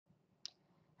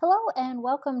Hello and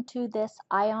welcome to this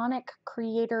Ionic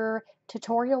Creator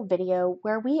tutorial video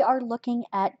where we are looking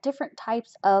at different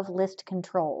types of list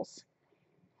controls.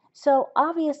 So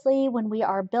obviously when we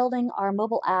are building our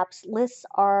mobile apps, lists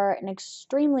are an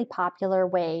extremely popular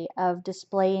way of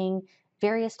displaying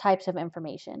various types of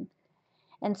information.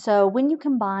 And so when you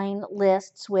combine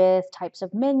lists with types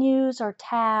of menus or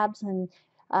tabs and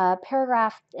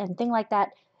paragraph and thing like that,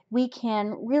 we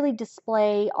can really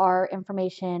display our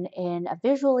information in a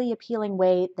visually appealing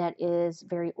way that is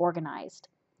very organized.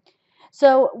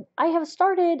 So I have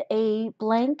started a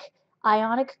blank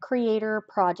Ionic Creator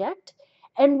project,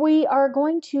 and we are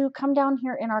going to come down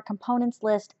here in our components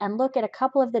list and look at a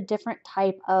couple of the different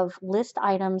type of list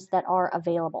items that are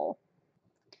available.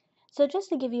 So just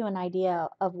to give you an idea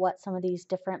of what some of these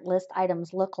different list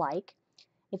items look like,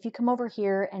 if you come over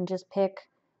here and just pick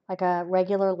like a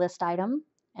regular list item,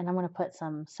 and I'm going to put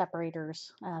some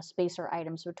separators, spacer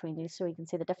items between these so we can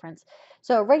see the difference.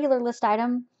 So a regular list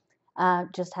item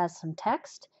just has some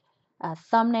text. A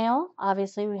thumbnail,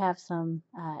 obviously we have some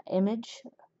image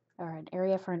or an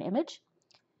area for an image.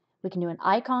 We can do an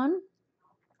icon,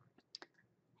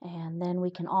 and then we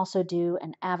can also do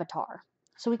an avatar.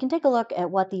 So we can take a look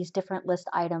at what these different list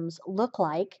items look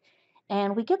like,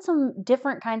 and we get some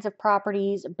different kinds of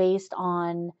properties based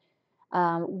on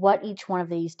what each one of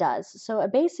these does. So a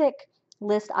basic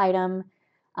list item,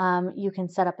 you can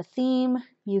set up a theme,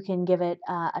 you can give it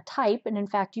a type, and in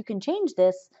fact you can change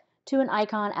this to an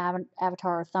icon,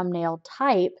 avatar, or thumbnail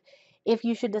type if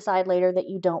you should decide later that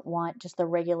you don't want just the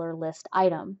regular list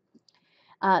item.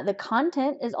 The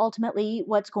content is ultimately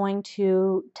what's going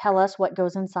to tell us what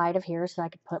goes inside of here. So I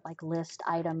could put like list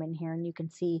item in here and you can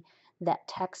see that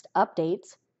text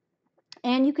updates.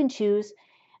 And you can choose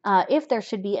if there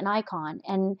should be an icon.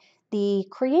 And the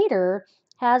creator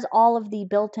has all of the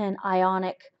built-in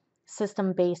Ionic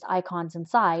system-based icons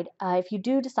inside. If you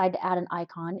do decide to add an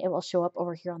icon, it will show up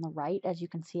over here on the right. As you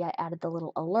can see, I added the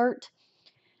little alert.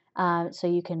 So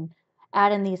you can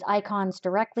add in these icons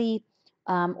directly,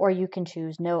 or you can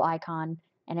choose no icon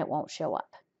and it won't show up.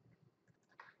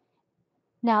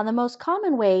 Now, the most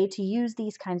common way to use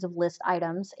these kinds of list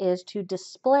items is to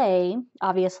display,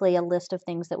 obviously, a list of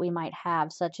things that we might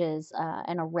have, such as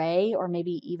an array or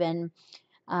maybe even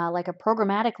like a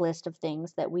programmatic list of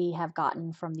things that we have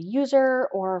gotten from the user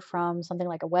or from something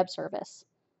like a web service.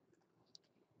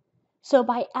 So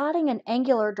by adding an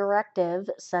Angular directive,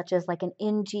 such as like an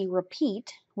ng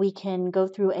repeat, we can go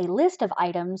through a list of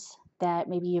items that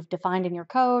maybe you've defined in your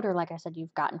code, or like I said,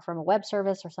 you've gotten from a web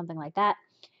service or something like that,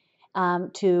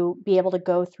 to be able to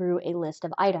go through a list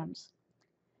of items.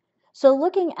 So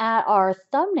looking at our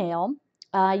thumbnail,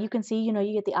 you can see,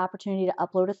 you get the opportunity to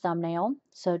upload a thumbnail.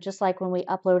 So just like when we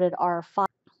uploaded our file,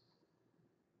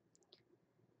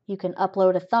 you can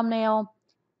upload a thumbnail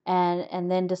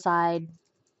and then decide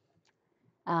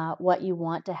what you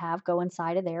want to have go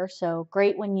inside of there. So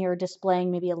great when you're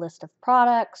displaying maybe a list of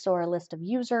products or a list of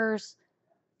users.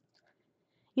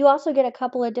 You also get a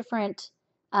couple of different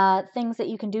things that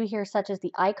you can do here, such as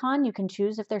the icon. You can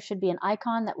choose if there should be an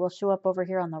icon that will show up over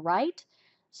here on the right.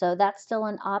 So that's still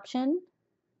an option.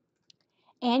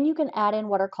 And you can add in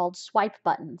what are called swipe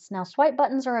buttons. Now, swipe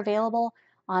buttons are available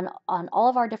on all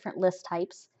of our different list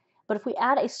types. But if we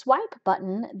add a swipe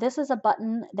button, this is a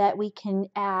button that we can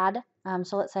add.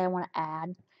 So let's say I want to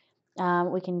add.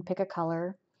 We can pick a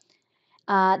color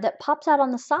that pops out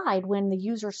on the side when the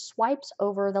user swipes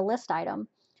over the list item.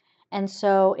 And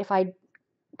so if I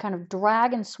kind of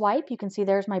drag and swipe, you can see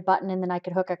there's my button, and then I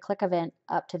could hook a click event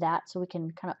up to that so we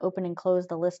can kind of open and close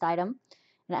the list item,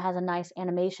 and it has a nice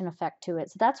animation effect to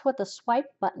it. So that's what the swipe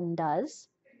button does.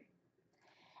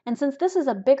 And since this is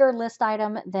a bigger list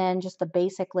item than just the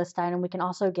basic list item, we can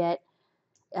also get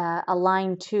a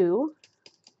line 2,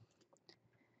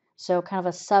 so kind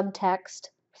of a subtext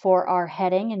for our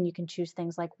heading, and you can choose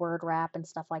things like word wrap and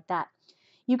stuff like that.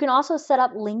 You can also set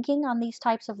up linking on these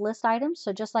types of list items.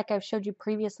 So just like I've showed you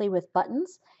previously with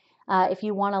buttons, if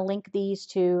you want to link these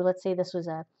to, let's say this was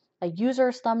a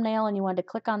user's thumbnail and you wanted to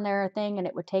click on their thing and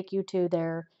it would take you to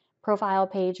their profile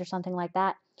page or something like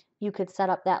that, you could set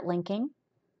up that linking.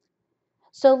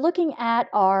 So looking at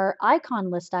our icon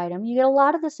list item, you get a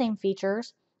lot of the same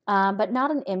features, but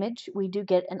not an image. We do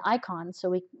get an icon.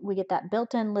 So we get that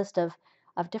built-in list of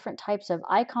different types of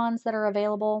icons that are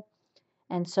available.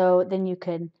 And so then you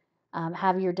could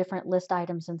have your different list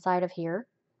items inside of here.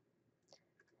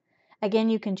 Again,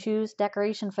 you can choose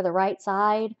decoration for the right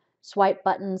side, swipe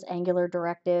buttons, Angular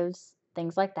directives,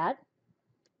 things like that.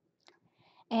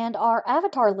 And our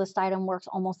avatar list item works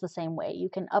almost the same way. You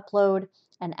can upload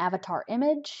an avatar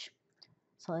image.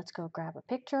 So let's go grab a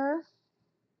picture.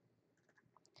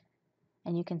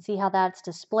 And you can see how that's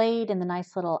displayed in the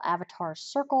nice little avatar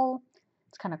circle.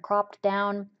 It's kind of cropped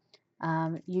down.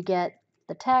 You get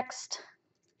the text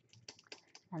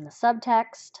and the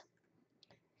subtext.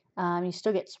 You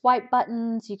still get swipe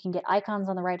buttons. You can get icons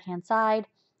on the right-hand side.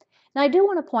 Now, I do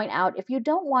want to point out, if you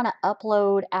don't want to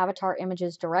upload avatar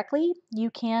images directly, you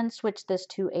can switch this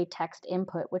to a text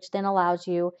input, which then allows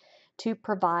you to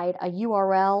provide a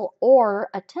URL or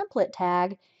a template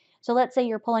tag. So let's say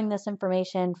you're pulling this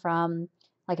information from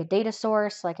like a data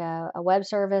source, like a web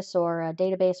service or a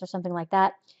database or something like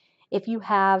that. If you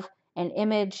have an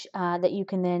image that you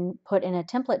can then put in a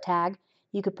template tag,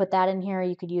 you could put that in here.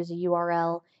 You could use a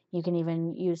URL. You can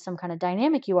even use some kind of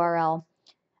dynamic URL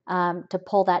to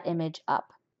pull that image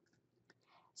up.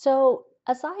 So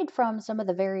aside from some of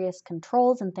the various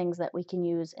controls and things that we can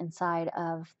use inside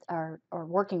of or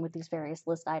working with these various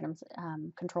list items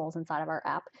controls inside of our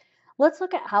app, let's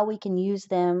look at how we can use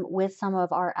them with some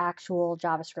of our actual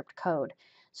JavaScript code.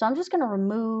 So I'm just going to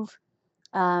remove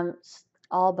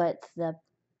all but the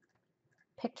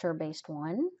picture-based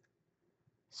one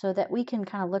so that we can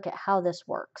kind of look at how this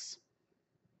works.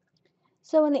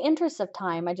 So in the interest of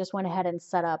time, I just went ahead and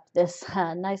set up this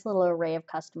nice little array of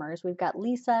customers. We've got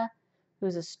Lisa,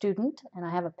 who's a student, and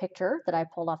I have a picture that I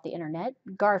pulled off the internet.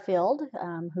 Garfield,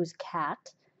 who's cat,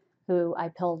 who I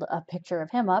pulled a picture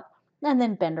of him up. And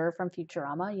then Bender from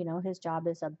Futurama, you know, his job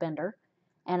is a bender,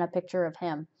 and a picture of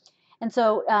him. And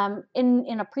so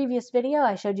in a previous video,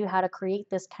 I showed you how to create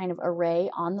this kind of array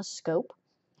on the scope.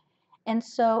 And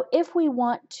so if we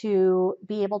want to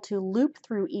be able to loop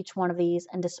through each one of these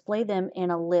and display them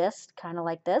in a list, kind of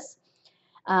like this,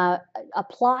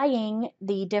 applying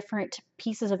the different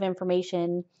pieces of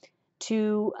information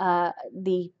to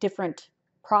the different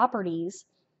properties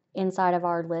inside of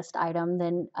our list item,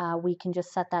 then we can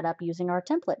just set that up using our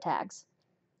template tags.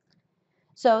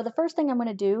 So the first thing I'm going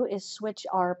to do is switch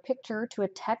our picture to a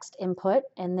text input,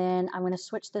 and then I'm going to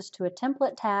switch this to a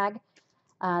template tag,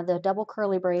 the double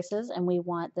curly braces, and we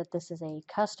want that this is a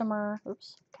customer,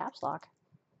 oops, caps lock,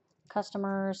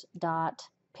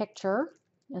 customers.picture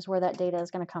is where that data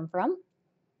is going to come from.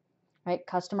 Right?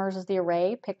 Customers is the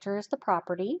array, picture is the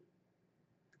property.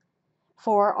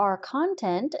 For our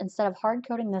content, instead of hard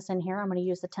coding this in here, I'm going to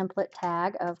use the template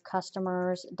tag of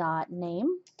customers.name.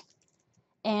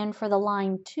 And for the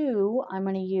line 2, I'm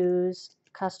going to use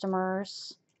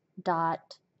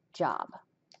customers.job.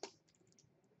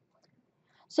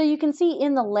 So you can see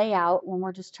in the layout, when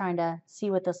we're just trying to see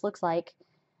what this looks like,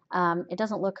 it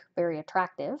doesn't look very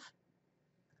attractive.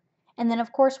 And then,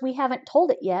 of course, we haven't told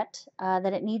it yet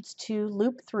that it needs to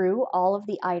loop through all of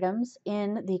the items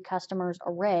in the customers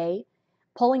array,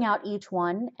 pulling out each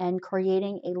one and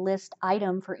creating a list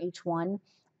item for each one,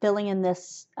 filling in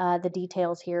this the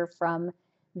details here from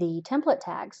the template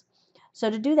tags. So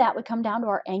to do that, we come down to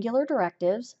our Angular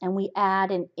directives and we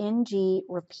add an ng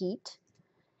repeat.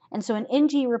 And so an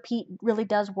ng repeat really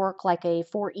does work like a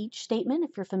for each statement,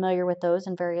 if you're familiar with those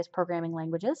in various programming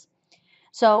languages.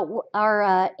 So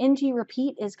our ng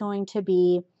repeat is going to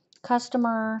be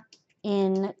customer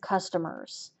in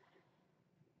customers,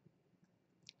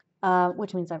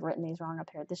 which means I've written these wrong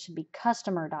up here. This should be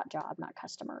customer.job, not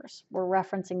customers. We're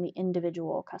referencing the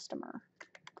individual customer.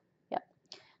 Yep.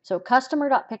 So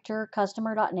customer.picture,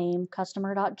 customer.name,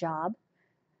 customer.job.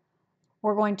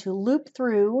 We're going to loop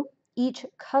through each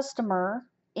customer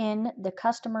in the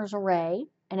customers array,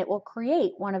 and it will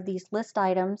create one of these list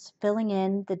items filling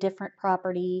in the different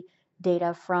property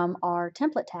data from our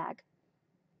template tag.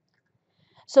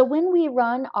 So when we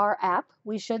run our app,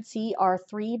 we should see our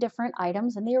 3 different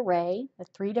items in the array with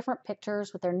 3 different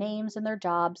pictures with their names and their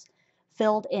jobs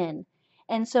filled in.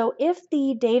 And so if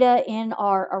the data in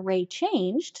our array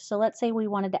changed, so let's say we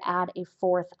wanted to add a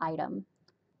 4th item.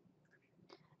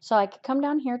 So I could come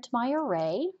down here to my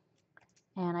array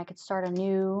and I could start a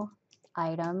new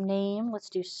item name. Let's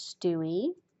do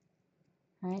Stewie.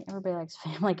 All right, everybody likes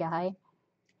Family Guy.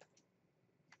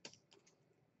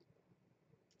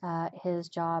 His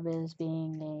job is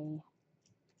being a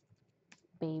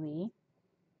baby.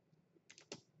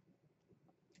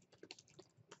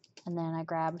 And then I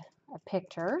grabbed a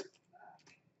picture.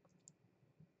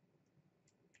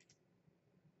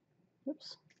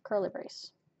 Oops, curly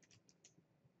brace.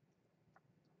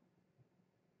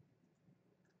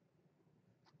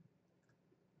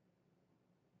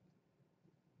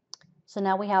 So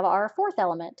now we have our 4th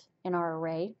element in our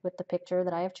array with the picture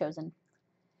that I have chosen.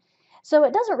 So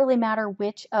it doesn't really matter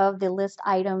which of the list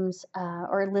items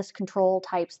or list control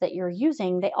types that you're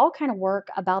using. They all kind of work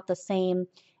about the same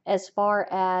as far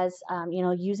as you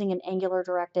know, using an Angular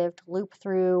directive to loop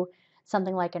through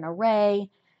something like an array.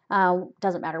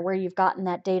 Doesn't matter where you've gotten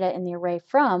that data in the array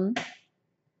from.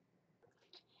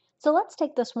 So let's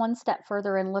take this one step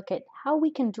further and look at how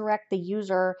we can direct the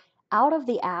user out of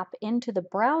the app into the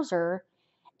browser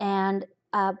and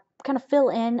kind of fill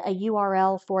in a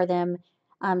URL for them.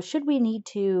 Should we need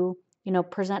to,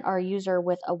 present our user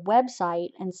with a website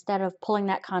instead of pulling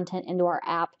that content into our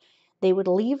app, they would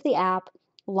leave the app,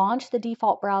 launch the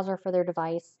default browser for their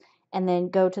device, and then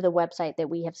go to the website that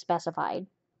we have specified.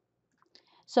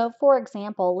 So for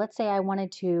example, let's say I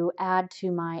wanted to add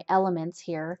to my elements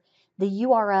here the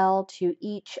URL to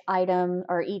each item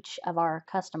or each of our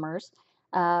customers'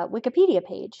 Wikipedia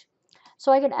page.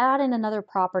 So I could add in another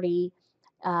property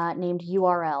named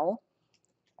URL,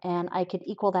 and I could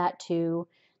equal that to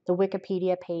the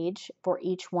Wikipedia page for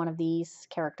each one of these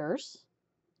characters.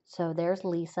 So there's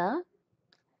Lisa.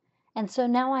 And so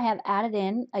now I have added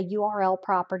in a URL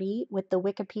property with the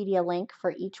Wikipedia link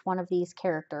for each one of these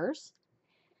characters.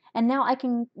 And now I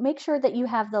can make sure that you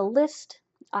have the list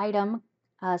item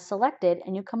selected,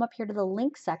 and you come up here to the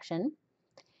link section.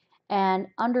 And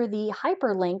under the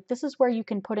hyperlink, this is where you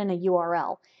can put in a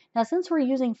URL. Now, since we're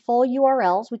using full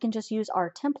URLs, we can just use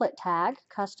our template tag,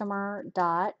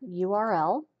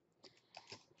 customer.url.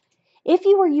 If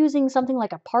you were using something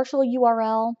like a partial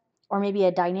URL or maybe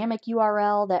a dynamic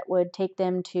URL that would take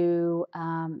them to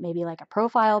maybe like a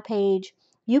profile page,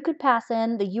 you could pass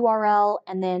in the URL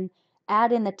and then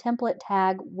add in the template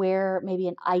tag where maybe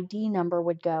an ID number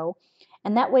would go.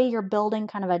 And that way you're building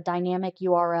kind of a dynamic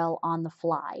URL on the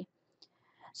fly.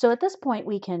 So at this point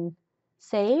we can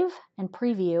save and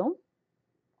preview,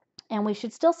 and we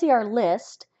should still see our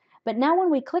list. But now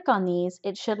when we click on these,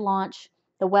 it should launch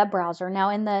the web browser. Now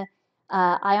in the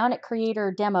Ionic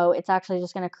Creator demo, it's actually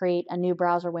just going to create a new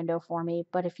browser window for me.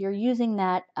 But if you're using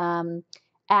that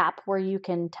app where you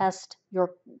can test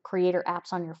your Creator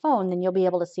apps on your phone, then you'll be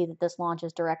able to see that this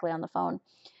launches directly on the phone.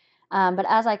 But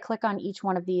as I click on each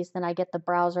one of these, then I get the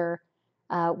browser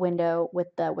window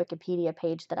with the Wikipedia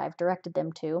page that I've directed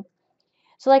them to.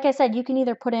 So like I said, you can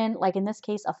either put in, like in this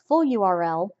case, a full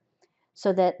URL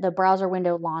so that the browser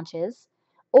window launches,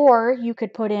 or you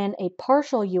could put in a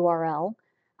partial URL.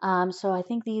 So I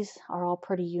think these are all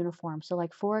pretty uniform. So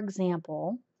like for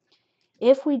example,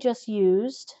 if we just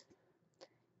used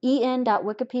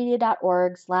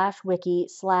en.wikipedia.org/wiki/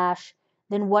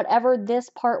 then whatever this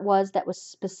part was that was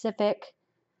specific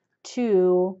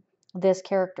to this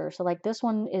character. So like this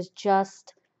one is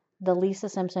just the Lisa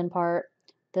Simpson part.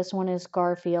 This one is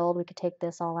Garfield. We could take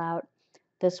this all out.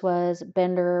 This was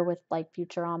Bender with like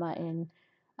Futurama in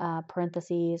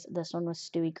parentheses. This one was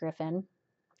Stewie Griffin.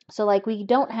 So like we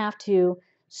don't have to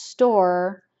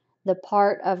store the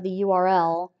part of the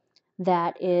URL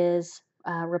that is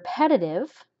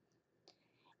repetitive.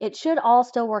 It should all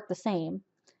still work the same.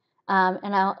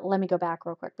 And let me go back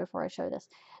real quick before I show this.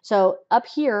 So up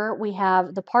here we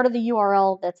have the part of the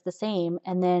URL that's the same,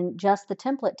 and then just the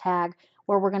template tag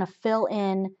where we're going to fill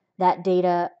in that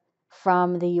data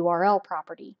from the URL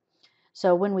property.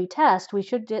 So when we test, we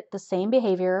should get the same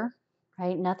behavior,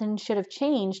 right? Nothing should have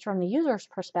changed from the user's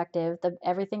perspective.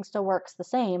 Everything still works the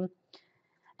same,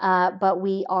 but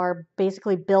we are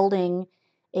basically building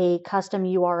a custom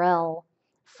URL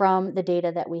from the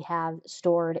data that we have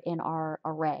stored in our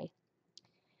array.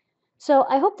 So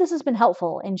I hope this has been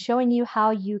helpful in showing you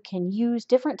how you can use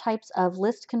different types of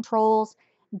list controls,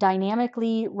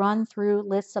 dynamically run through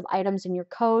lists of items in your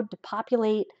code to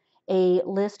populate a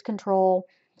list control,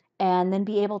 and then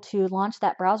be able to launch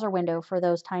that browser window for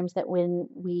those times that when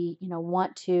we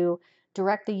want to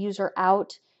direct the user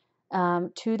out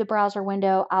to the browser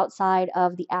window outside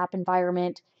of the app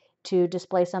environment to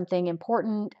display something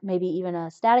important, maybe even a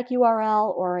static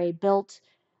URL or a built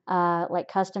like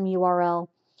custom URL.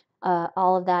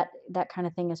 All of that kind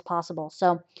of thing is possible.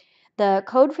 So the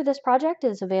code for this project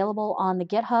is available on the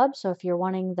GitHub. So if you're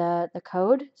wanting the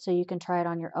code so you can try it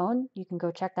on your own, you can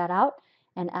go check that out.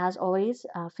 And as always,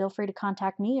 feel free to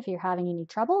contact me if you're having any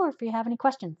trouble or if you have any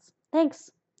questions.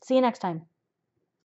 Thanks. See you next time.